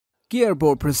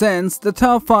Gearboard presents the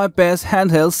top 5 best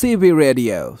handheld CB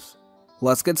radios.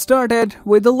 Let's get started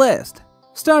with the list.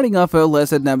 Starting off our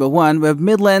list at number 1 with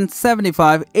Midland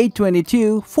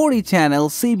 75-822 40-channel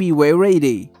CB Wave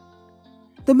radio.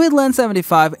 The Midland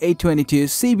 75-822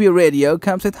 CB radio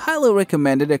comes with highly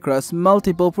recommended across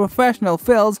multiple professional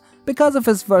fields because of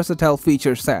its versatile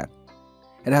feature set.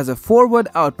 It has a forward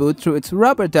output through its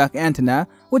rubber duck antenna,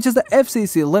 which is the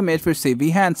FCC limit for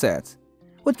CB handsets,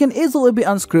 which can easily be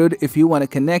unscrewed if you want to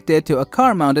connect it to a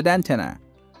car-mounted antenna.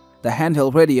 The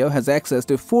handheld radio has access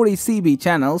to 40 CB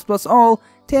channels plus all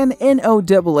 10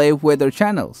 NOAA weather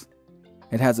channels.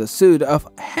 It has a suite of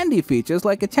handy features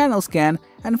like a channel scan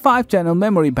and 5-channel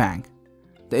memory bank.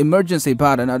 The emergency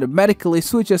button automatically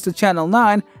switches to channel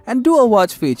 9, and dual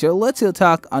watch feature lets you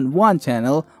talk on one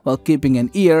channel while keeping an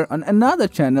ear on another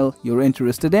channel you're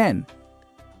interested in.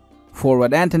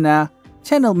 Forward antenna,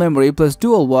 channel memory plus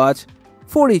dual watch,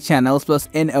 40 channels plus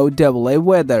NOAA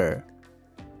weather.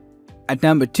 At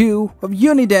number 2 of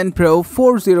Uniden Pro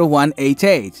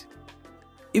 401HH.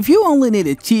 If you only need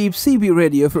a cheap CB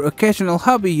radio for occasional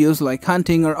hobby use like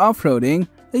hunting or off-roading,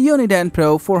 the Uniden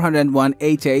Pro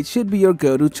 401HH should be your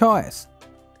go-to choice.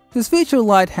 This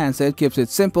feature-light handset keeps it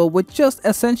simple with just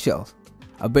essentials: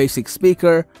 a basic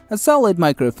speaker, a solid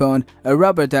microphone, a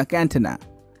rubber duck antenna.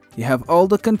 You have all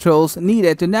the controls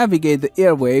needed to navigate the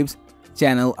airwaves,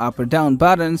 channel up or down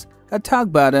buttons, a talk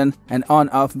button, an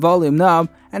on-off volume knob,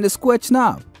 and a switch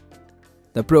knob.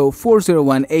 The Pro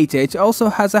 401HH also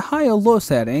has a high or low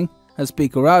setting, a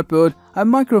speaker output, a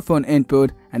microphone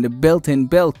input, and a built-in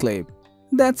belt clip.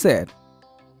 That's it.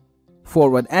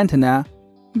 Forward antenna,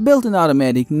 built-in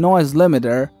automatic noise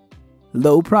limiter,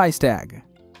 low price tag.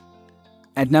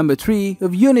 At number 3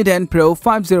 of Uniden Pro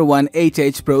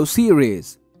 501HH Pro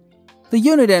series. The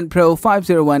Uniden Pro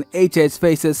 501HH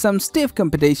faces some stiff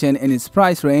competition in its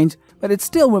price range, but it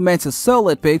still remains a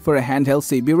solid pick for a handheld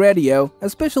CB radio,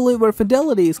 especially where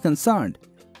fidelity is concerned.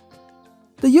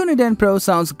 The Uniden Pro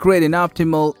sounds great in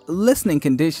optimal listening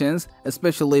conditions,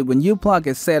 especially when you plug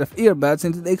a set of earbuds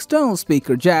into the external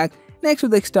speaker jack next to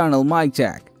the external mic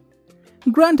jack.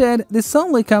 Granted, this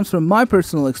only comes from my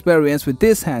personal experience with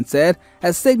this handset,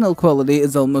 as signal quality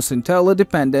is almost entirely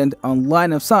dependent on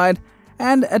line of sight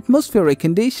and atmospheric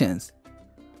conditions.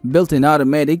 Built-in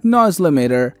automatic noise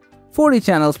limiter, 40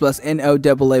 channels plus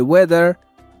NOAA weather,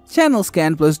 channel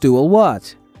scan plus dual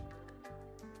watch.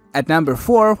 At number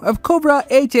 4 of Cobra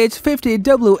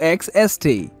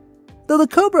HH50WX-ST. Though the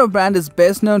Cobra brand is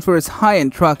best known for its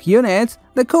high-end truck units,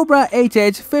 the Cobra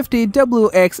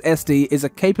HH50WX-ST is a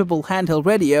capable handheld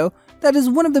radio that is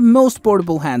one of the most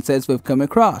portable handsets we've come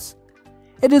across.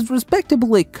 It is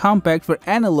respectably compact for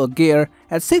analog gear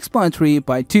at 6.3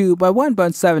 by 2 by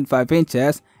 1.75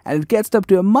 inches, and it gets up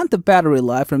to a month of battery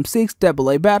life from 6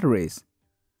 AA batteries.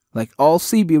 Like all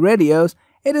CB radios,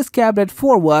 it is capped at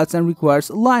 4 watts and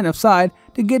requires line of sight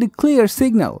to get a clear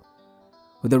signal.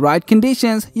 With the right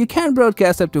conditions, you can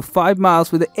broadcast up to 5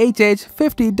 miles with the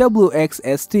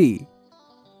HH50WX-ST.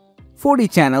 40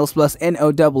 channels plus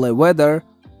NOAA weather,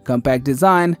 compact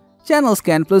design, channel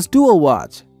scan plus dual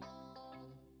watch.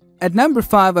 At number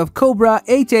 5 of Cobra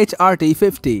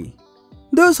HHRT50.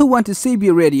 Those who want a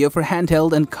CB radio for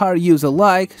handheld and car use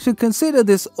alike should consider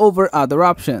this over other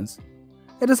options.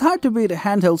 It is hard to beat a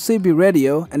handheld CB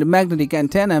radio and a magnetic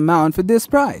antenna mount for this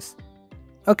price.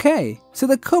 Okay, so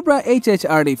the Cobra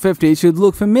HHRT50 should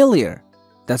look familiar.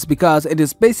 That's because it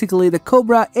is basically the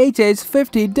Cobra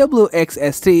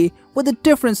HH50WX-ST with a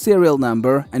different serial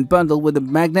number and bundled with a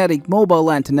magnetic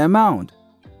mobile antenna mount.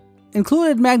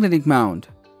 Included magnetic mount,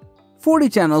 40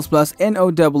 channels plus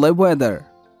NOAA weather,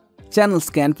 channel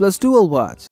scan plus dual watch.